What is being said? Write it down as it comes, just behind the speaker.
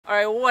All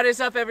right, what is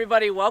up,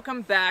 everybody?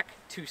 Welcome back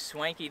to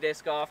Swanky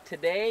Disc Golf.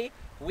 Today,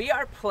 we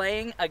are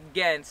playing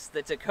against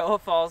the Toccoa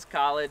Falls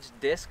College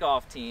disc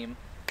golf team,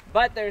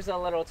 but there's a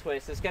little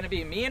twist. It's going to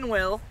be me and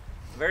Will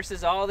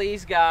versus all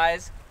these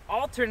guys,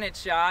 alternate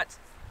shots,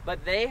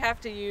 but they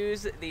have to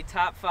use the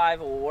top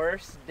 5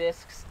 worst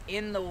discs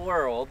in the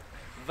world,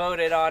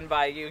 voted on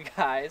by you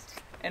guys.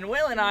 And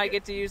Will and I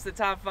get to use the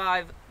top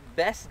 5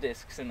 best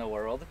discs in the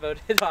world,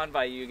 voted on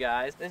by you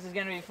guys. This is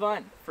gonna be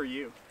fun. For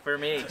you. For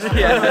me.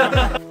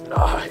 Yeah.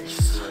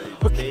 Nice.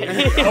 Okay.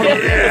 Oh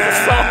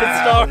yeah!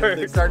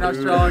 Solid start. Starting off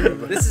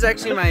strong. This is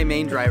actually my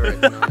main driver at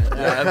the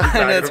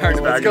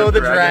moment. Let's go with the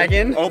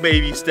dragon. Oh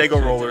baby,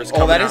 stego rollers.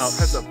 Oh, that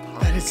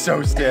is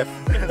so stiff.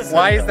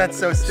 Why is that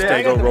so stiff?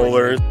 Stego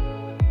rollers.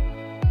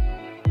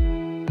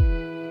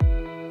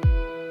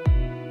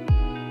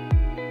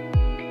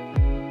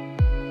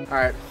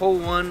 Alright, hole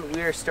 1,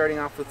 we are starting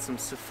off with some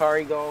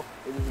safari golf.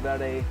 It is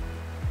about a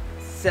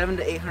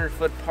 700 to 800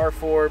 foot par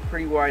 4,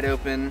 pretty wide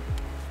open.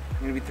 I'm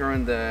going to be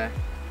throwing the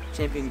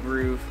Champion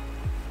Groove.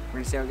 We're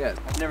going to see how it goes.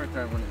 I've never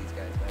thrown one of these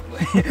guys, by the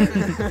way.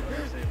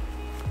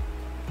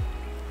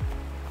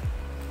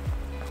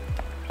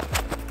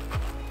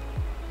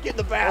 Get in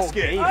the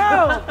basket.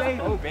 Oh,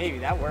 baby. Oh, baby,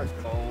 that worked.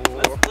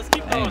 Let's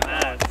keep going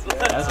that.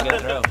 That's a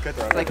good throw.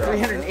 It's like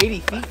 380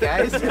 feet,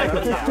 guys.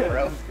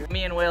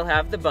 Me and Will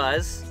have the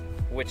Buzz,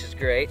 which is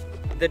great.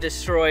 The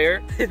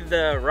Destroyer,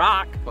 the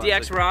Rock,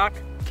 DX Rock,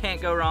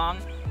 can't go wrong.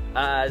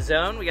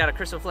 Zone, we got a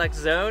Crystal Flex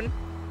Zone,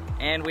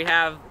 and we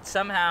have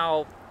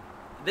somehow,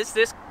 this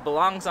disc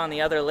belongs on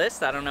the other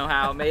list. I don't know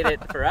how it made it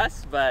for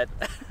us, but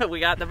we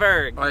got the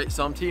Berg. All right,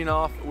 so I'm teeing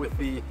off with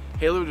the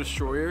Halo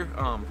Destroyer.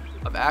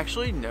 I've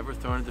actually never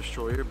thrown a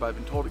Destroyer, but I've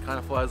been told it kind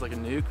of flies like a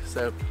nuke,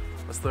 so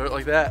let's throw it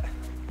like that.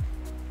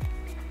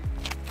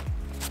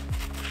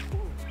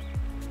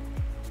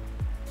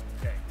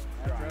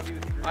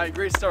 All right,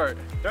 great start.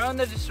 Throwing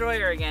the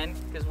Destroyer again,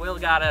 because Will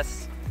got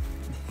us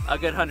a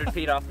good 100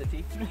 feet off the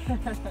tee.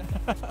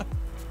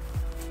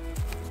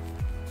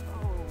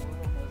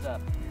 What's up?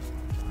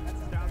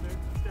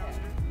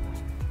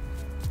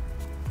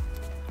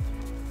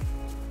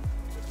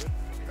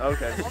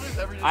 Okay.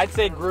 I'd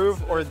say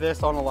groove or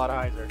this on a lot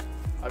of hyzer.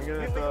 I'm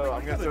gonna throw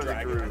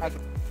the groove.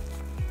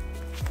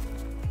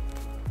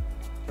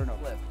 Turn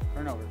over.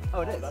 Turn over.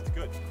 Oh, it is. That's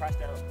good. Crash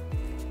down.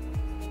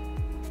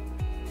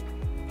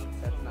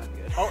 That's not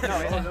good. Oh,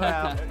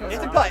 no,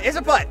 It's a putt. It's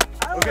a putt.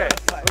 Okay.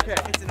 Okay.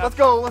 Let's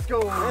go. Let's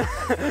go. All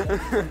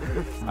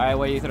right,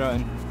 what are you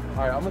throwing?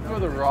 All right, I'm gonna throw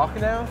the Rock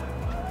now.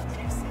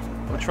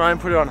 I'm gonna try and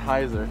put it on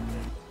hyzer.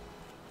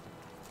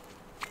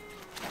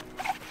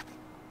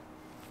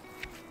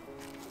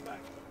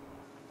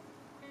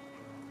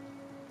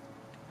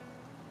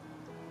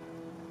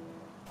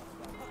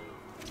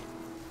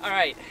 All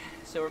right,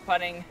 so we're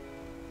putting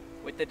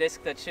with the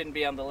disc that shouldn't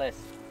be on the list.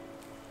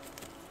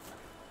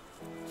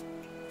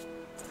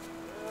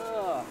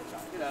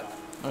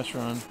 Nice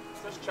run.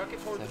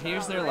 So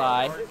here's their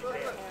lie.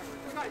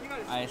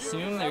 I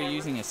assume they're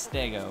using a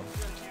Stego.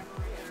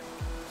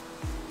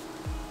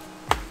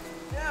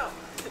 No.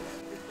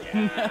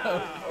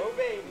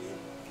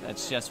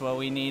 That's just what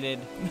we needed.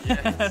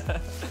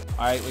 All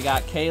right, we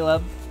got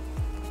Caleb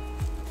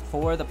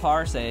for the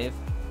par save.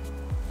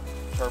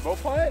 Turbo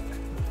putt.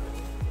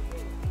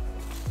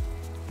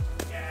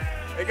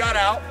 It got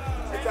out.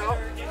 It's out.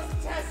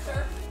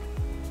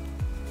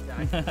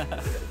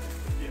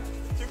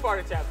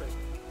 Two-part tapping.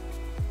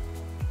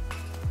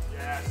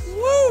 Yes.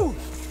 Woo!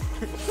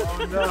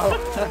 Oh no.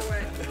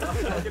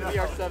 It's gonna be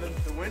our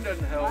 7th. The wind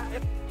doesn't help.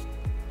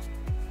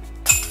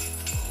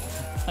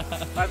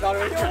 I thought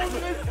it was.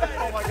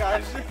 Oh my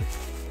gosh.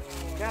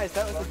 Guys,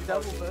 that was a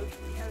double vote.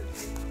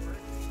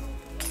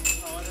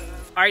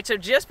 All right, so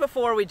just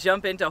before we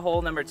jump into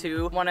hole number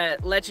 2, I want to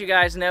let you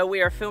guys know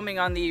we are filming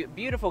on the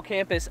beautiful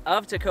campus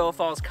of Toccoa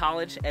Falls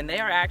College, and they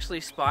are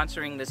actually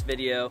sponsoring this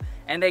video,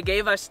 and they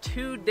gave us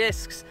 2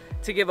 discs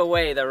to give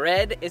away. The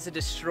red is a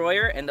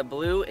Destroyer and the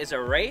blue is a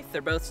Wraith.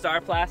 They're both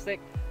Star Plastic,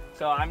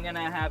 so I'm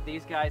gonna have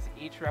these guys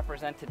each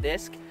represent a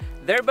disc.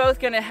 They're both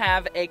gonna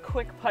have a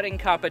quick putting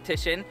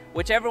competition.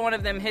 Whichever one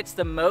of them hits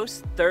the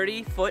most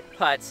 30-foot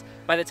putts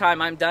by the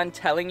time I'm done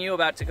telling you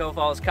about Toccoa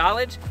Falls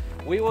College,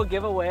 we will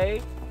give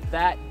away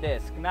that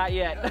disc. Not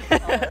yet.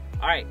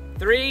 All right,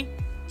 3,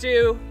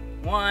 2,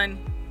 1,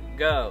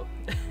 go.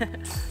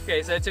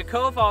 Okay, so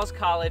Toccoa Falls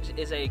College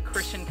is a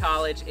Christian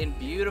college in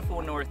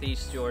beautiful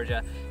Northeast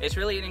Georgia. It's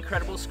really an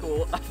incredible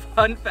school. A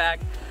fun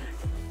fact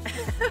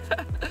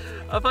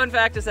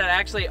is that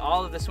actually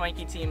all of the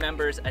Swanky team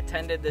members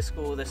attended this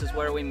school. This is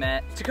where we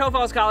met. Toccoa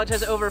Falls College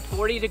has over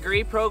 40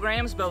 degree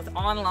programs, both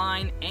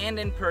online and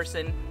in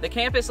person. The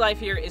campus life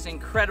here is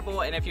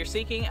incredible, and if you're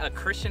seeking a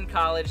Christian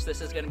college,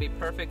 this is going to be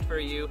perfect for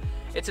you.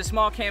 It's a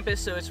small campus,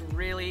 so it's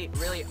really,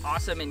 really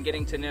awesome in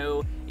getting to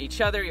know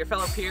each other, your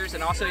fellow peers,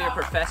 and also your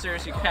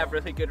professors. You can have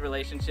really good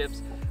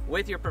relationships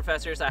with your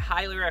professors. I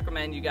highly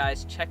recommend you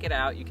guys check it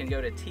out. You can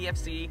go to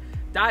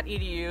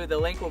tfc.edu. The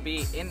link will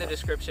be in the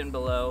description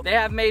below. They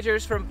have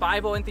majors from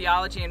Bible and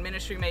theology and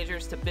ministry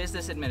majors to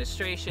business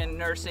administration,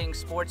 nursing,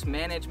 sports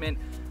management,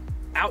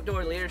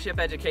 outdoor leadership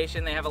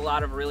education. They have a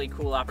lot of really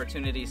cool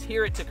opportunities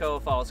here at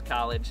Toccoa Falls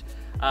College.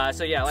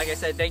 So yeah, like I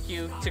said, thank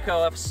you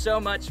Toccoa so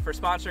much for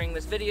sponsoring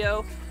this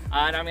video.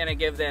 And I'm gonna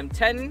give them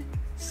 10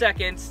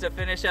 seconds to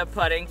finish up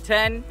putting.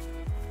 10,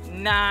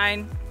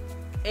 9,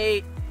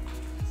 8,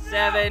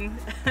 7,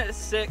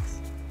 6,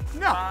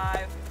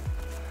 5,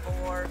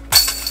 4,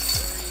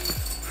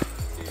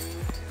 3, 2,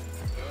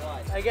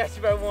 1. I guess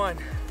you by one.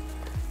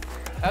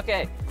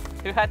 Okay,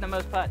 who had the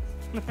most putts?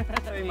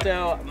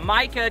 So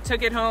Micah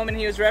took it home and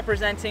he was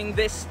representing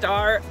this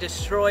Star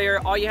Destroyer.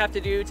 All you have to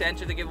do to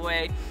enter the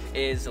giveaway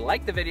is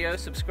like the video,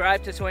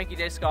 subscribe to Swanky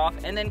Disc Golf,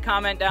 and then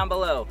comment down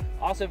below.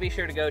 Also be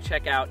sure to go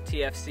check out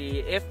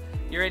TFC if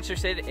you're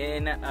interested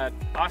in an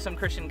awesome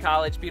Christian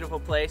college, beautiful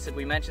place. As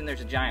we mentioned,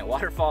 there's a giant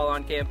waterfall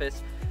on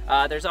campus.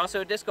 There's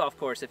also a disc golf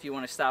course if you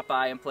want to stop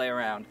by and play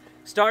around.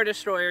 Star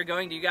Destroyer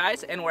going to you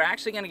guys, and we're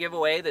actually going to give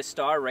away the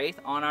Star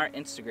Wraith on our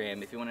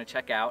Instagram. If you want to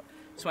check out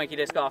Swanky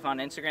Disc Golf on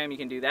Instagram, you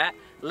can do that.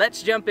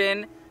 Let's jump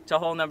in to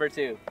hole number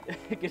 2.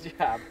 Good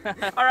job.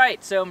 All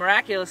right, so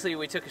miraculously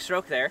we took a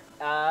stroke there.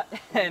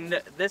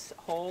 And this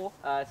hole,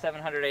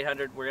 700,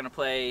 800, we're going to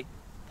play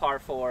par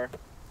 4.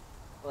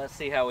 Let's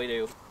see how we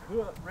do.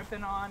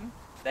 Ripping on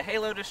the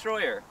Halo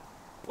Destroyer,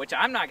 which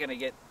I'm not going to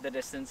get the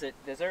distance it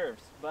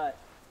deserves, but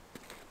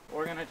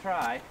we're going to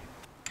try.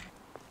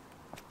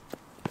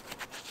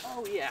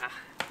 Oh yeah.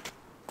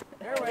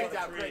 Airway's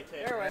out great.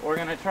 Airway. We're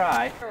going to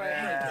try.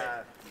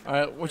 Yeah. All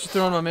right, what you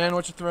throwing, my man?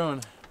 What you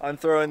throwing? I'm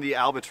throwing the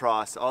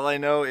albatross. All I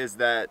know is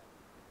that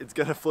it's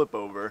gonna flip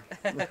over.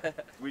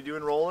 We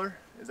doing roller?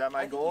 Is that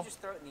my goal? You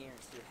just throw it in the air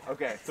and see what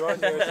happens. Okay, throw it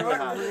in there. See what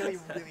happens. Really,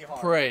 really hard.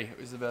 Pray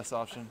is the best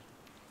option.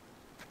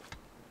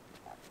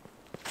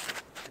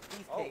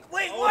 Beefcake.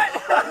 Wait, what?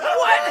 What?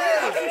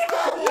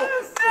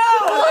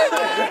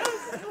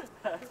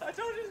 I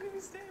told you it was going to be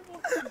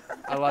stable.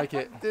 I like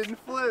it. Didn't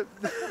flip.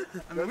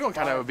 I mean, we don't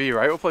kind of have a B,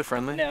 right? We'll play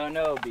friendly. No,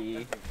 no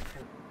B.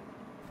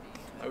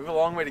 We have a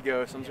long way to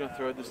go, so I'm just going to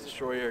throw this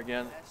Destroyer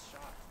again.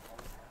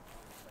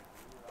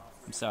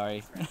 I'm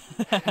sorry.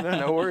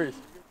 No worries.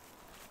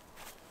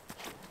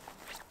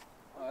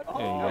 There you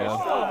go.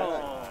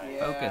 Yeah.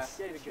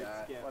 Focus.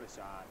 What a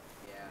shot.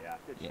 Yeah.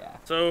 Yeah.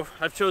 So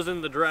I've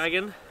chosen the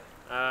Dragon.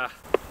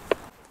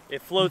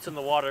 It floats in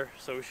the water,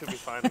 so we should be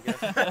fine, I guess.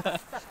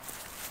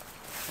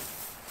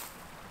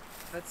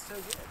 That's so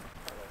good.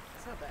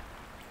 It's not bad.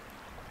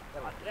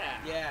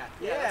 Yeah.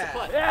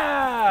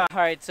 Yeah!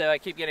 Alright, so I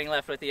keep getting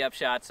left with the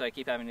upshot, so I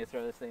keep having to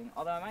throw this thing.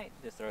 Although I might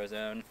just throw a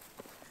zone.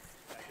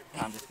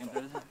 I'm just going to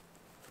throw a zone.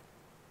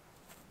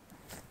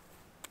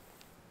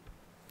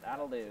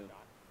 That'll do.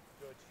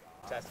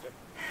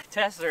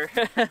 Tester.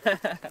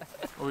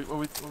 What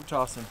we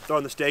tossing?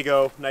 Throwing the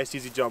Stego. Nice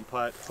easy jump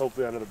putt.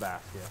 Hopefully under the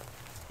basket.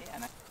 Yeah,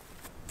 nice.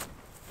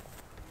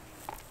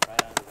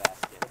 Right under the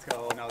basket. Let's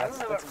go. No,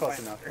 that's close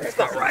enough. It's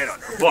not right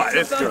under, but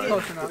it's good.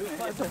 Close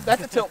enough.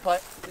 That's a tilt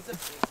putt.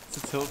 It's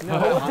a tilt.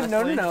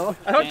 No.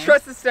 I don't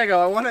trust the Stego.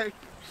 I want to.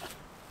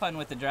 Fun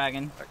with the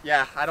Dragon.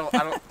 Yeah, I don't.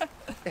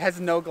 It has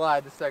no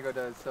glide. The Stego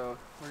does. So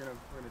we're gonna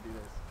do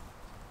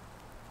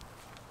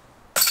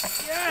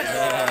this.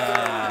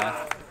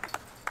 Yeah.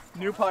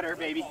 New putter,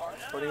 baby.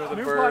 Putting with a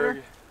New bird.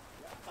 putter.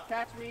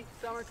 Catch me,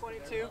 summer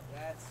 22.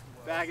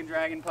 Bag and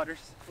Dragon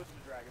putters. What's the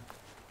Dragon?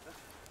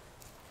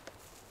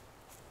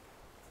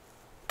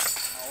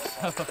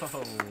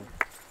 Oh,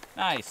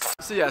 nice.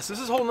 So yes, this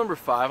is hole number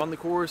 5 on the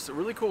course. A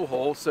really cool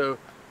hole. So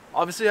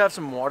obviously you have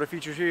some water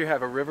features here. You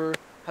have a river,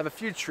 have a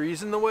few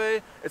trees in the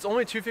way. It's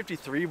only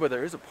 253, but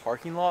there is a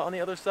parking lot on the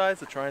other side,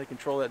 so trying to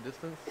control that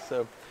distance.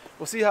 So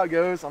we'll see how it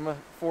goes. I'm gonna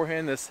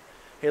forehand this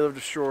Halo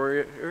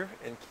Destroyer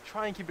and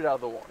try and keep it out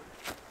of the water.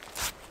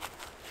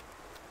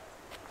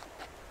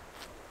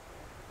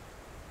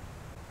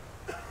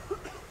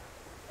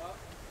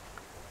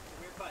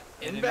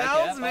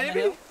 Inbounds,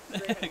 maybe?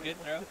 Good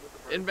throw.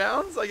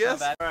 Inbounds, I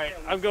guess. All right,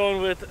 I'm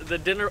going with the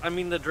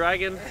the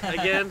Dragon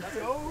again.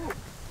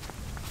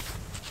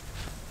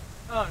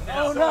 Oh no!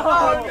 Oh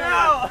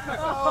no!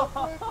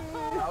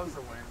 That was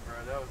the win, bro.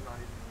 That was not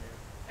even you.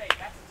 Hey,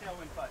 that's a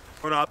tailwind putt.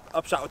 Going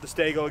up shot with the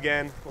Stego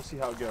again. We'll see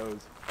how it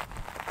goes.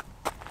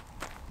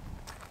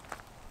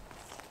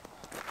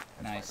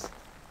 Nice.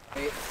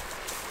 We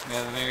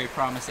have a very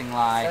promising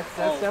lie.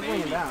 That's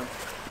definitely inbound.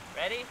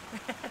 Ready?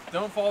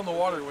 Don't fall in the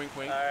water, wink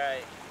wink.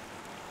 Alright.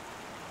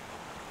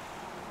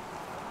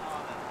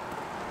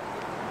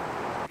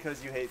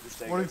 Because you hate the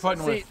Stego. What are we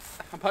putting See,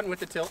 with? I'm putting with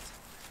the tilt.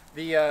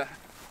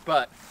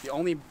 But the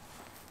only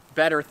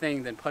better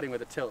thing than putting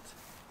with a tilt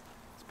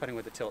is putting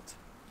with the tilt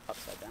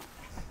upside down.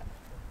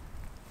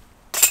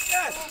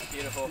 Yes!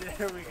 Beautiful.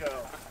 There we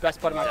go.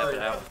 Best putt of my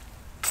career.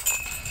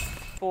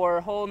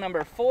 For hole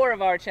number 4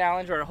 of our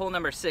challenge, or hole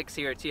number 6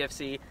 here at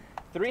TFC,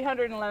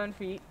 311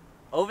 feet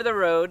over the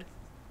road.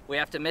 We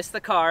have to miss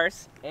the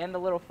cars and the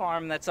little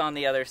farm that's on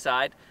the other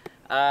side.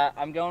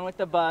 I'm going with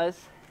the Buzz,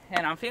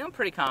 and I'm feeling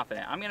pretty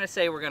confident. I'm going to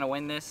say we're going to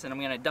win this, and I'm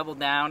going to double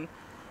down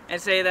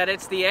and say that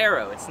it's the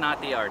Arrow, it's not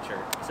the Archer.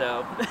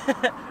 So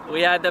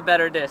we had the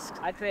better disc.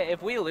 I'd say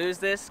if we lose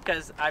this,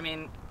 because I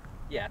mean,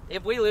 Yeah,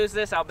 if we lose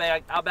this, I'll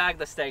bag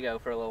the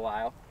stego for a little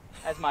while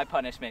as my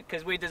punishment,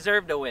 because we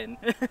deserve to win.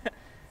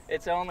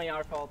 It's only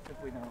our fault if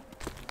we don't.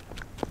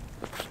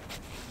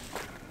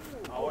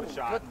 Oh, what a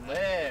shot. Good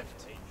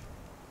lift.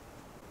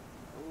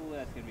 Ooh,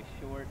 that's gonna be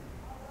short.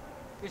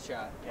 Good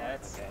shot. Yeah,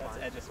 that's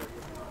edge of circle.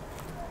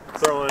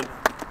 Throwing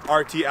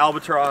RT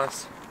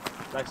albatross.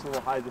 Nice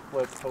little hide the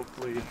flips,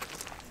 hopefully.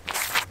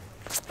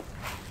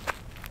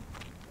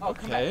 Oh,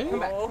 come back, come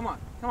back, come on,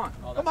 come on.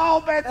 Oh, Come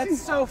on, Betsy.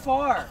 That's so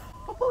far.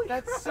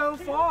 That's so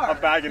far. I'm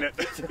bagging it.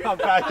 I'm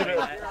bagging it.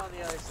 You're on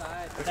the other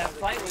side. That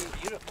flight was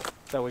beautiful.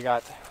 So we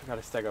got a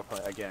stego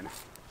play again.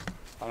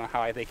 I don't know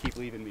how they keep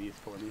leaving these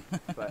for me,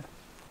 but.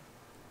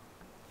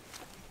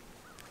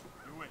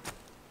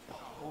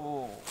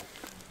 Oh,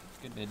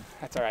 good bid.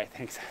 That's all right,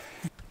 thanks.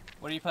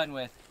 What are you putting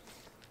with?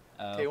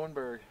 K1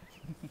 bird.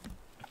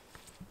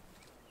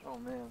 Oh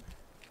man.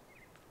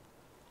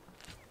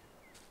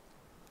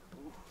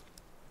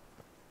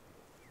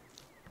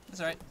 That's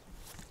all right.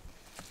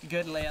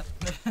 Good layup.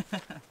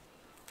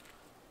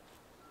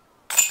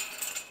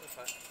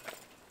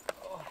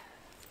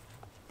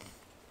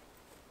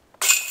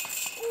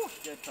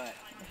 Good putt.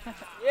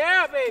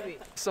 Yeah, baby.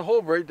 It's a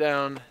whole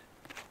breakdown.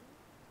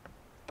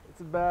 It's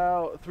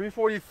about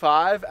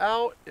 345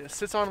 out. It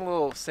sits on a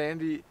little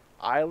sandy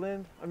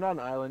island. I'm not an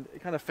island.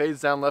 It kind of fades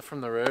down left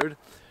from the road.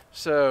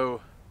 So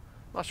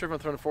I'm not sure if I'm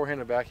throwing a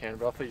forehand or backhand,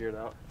 but I'll figure it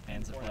out.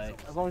 Hands of play.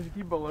 As long as you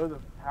keep below the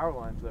power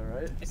lines though,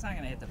 right? It's not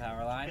gonna hit the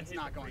power line. It's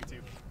not going to.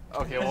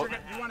 Okay, well,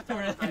 You want to throw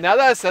it now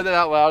that I said that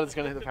out loud, it's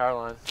gonna hit the power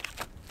line.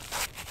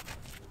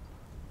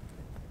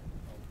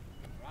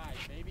 right,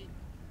 baby.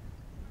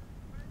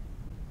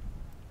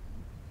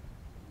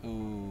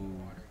 Ooh.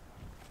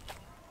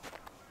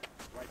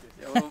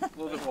 Yeah, a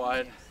little bit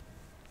wide.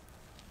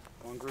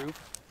 One groove.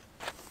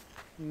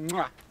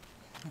 Mwah.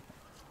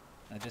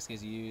 That just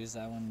gives you use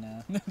that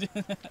one.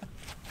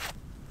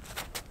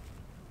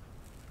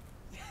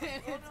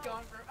 It's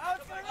gone for. Oh,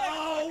 it's going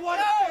Oh, what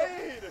a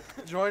fade!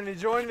 Join me,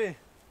 join me.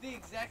 the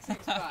exact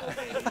same spot.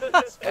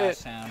 Splash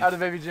sound. Out of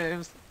baby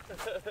James.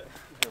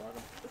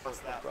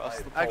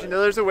 Actually,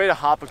 no, there's a way to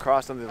hop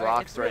across on the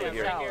rocks right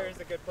here. Right here is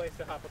a good place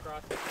to hop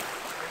across.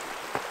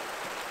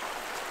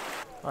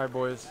 All right,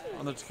 boys.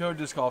 On the Toccoa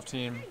disc golf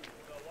team,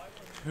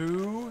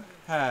 who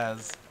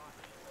has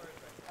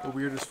the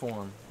weirdest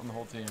form on the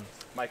whole team?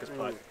 Micah's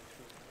putt.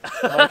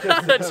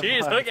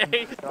 Jeez,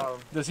 okay.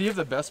 Does he have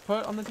the best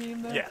putt on the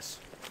team then? Yes.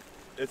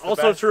 It's the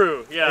Also best.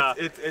 true, yeah.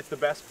 It's the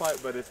best putt,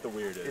 but it's the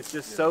weirdest. It's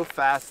just so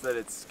fast that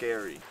it's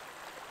scary.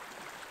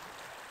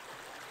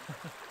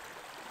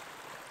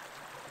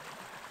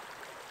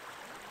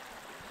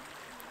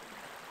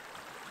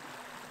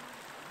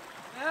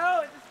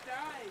 No, it just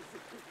dies.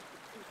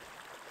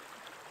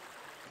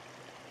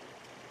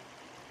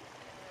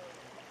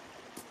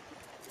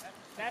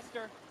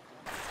 Faster.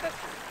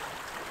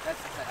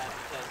 That's the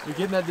test. You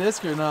getting that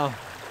disc or no?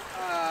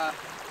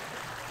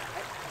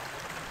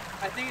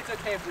 I think it's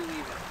okay if we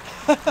leave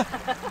it.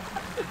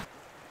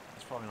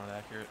 It's probably not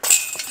accurate.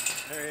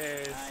 There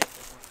it is.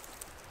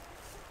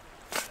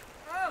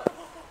 Oh,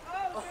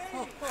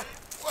 baby.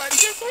 What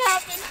just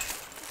happened?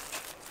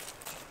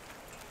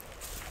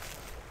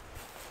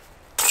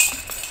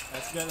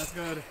 That's good, that's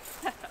good.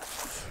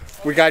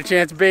 We got a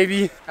chance,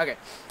 baby. Okay,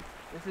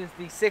 this is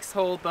the 6th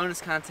hole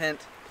bonus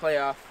content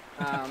playoff.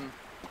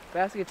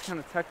 Basket's kind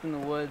of tucked in the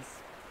woods,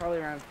 probably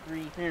around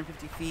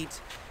 350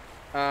 feet.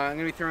 I'm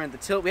gonna be throwing the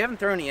tilt. We haven't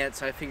thrown it yet,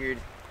 so I figured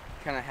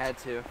kind of had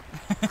to.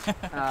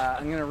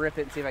 I'm gonna rip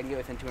it and see if I can get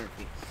within 200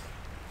 feet.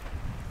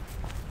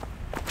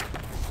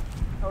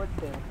 Oh, it's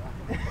there.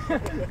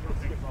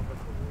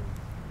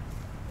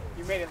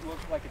 You made it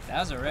look like it's. That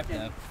was a rip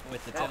though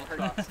with the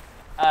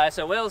tilt.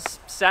 So Will's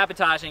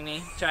sabotaging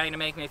me, trying to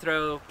make me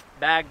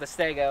bag the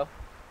stego.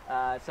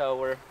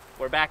 So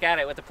we're back at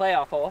it with the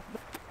playoff hole.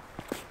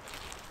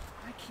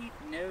 I keep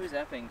nose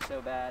upping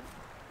so bad.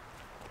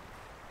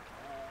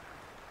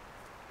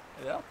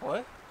 Yeah,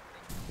 what?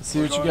 Let's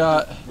see what you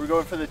got. We're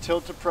going for the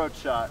tilt approach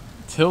shot.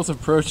 Tilt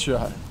approach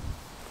shot.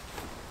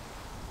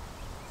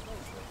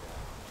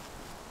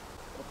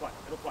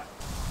 It'll play.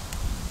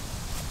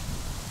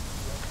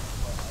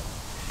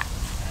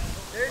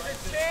 There's a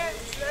chance.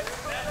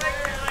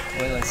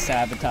 Will is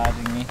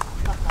sabotaging me.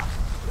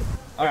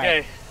 All Okay,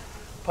 right.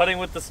 putting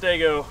with the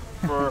stego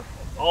for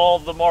all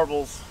the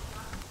marbles.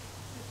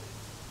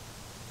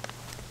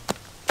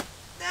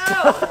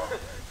 No!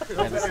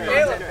 Caleb,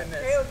 Caleb,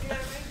 you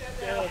gotta make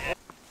that.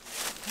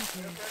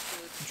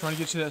 I'm trying to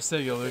get you that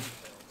stego, Luke.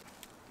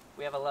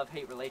 We have a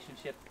love-hate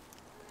relationship.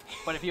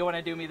 But if you want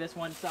to do me this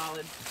one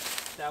solid,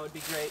 that would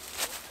be great.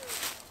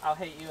 I'll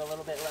hate you a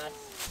little bit less.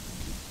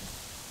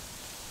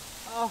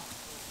 Oh,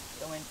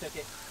 the wind took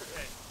it.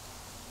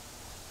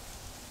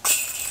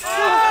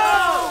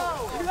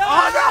 Oh! No!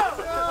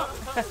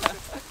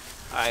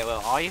 All right,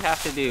 well, all you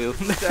have to do,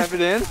 Tap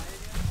it in.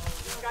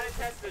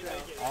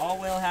 all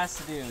Will has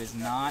to do is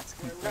not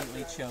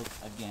completely choke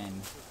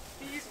again.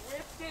 He's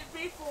whipped it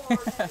before.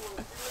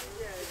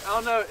 I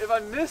don't know, if I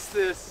miss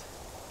this,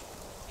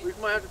 we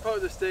might have to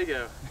putt with the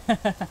stego.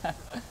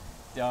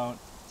 Don't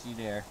you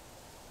dare.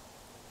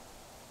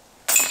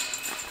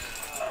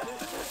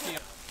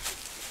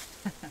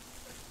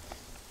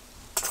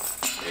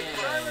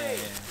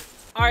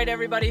 All right,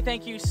 everybody,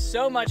 thank you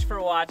so much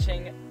for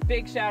watching.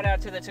 Big shout out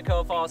to the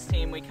Toccoa Falls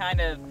team. We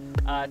kind of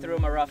threw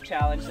them a rough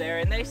challenge there,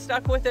 and they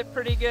stuck with it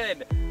pretty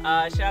good.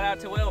 Shout out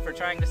to Will for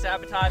trying to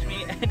sabotage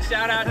me, and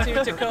shout out to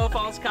Toccoa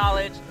Falls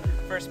College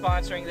for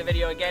sponsoring the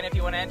video. Again, if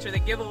you want to enter the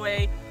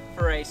giveaway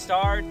for a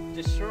Star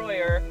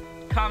Destroyer,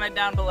 comment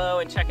down below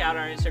and check out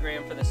our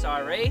Instagram for the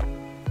star rate.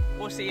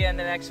 We'll see you in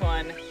the next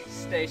one.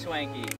 Stay swanky.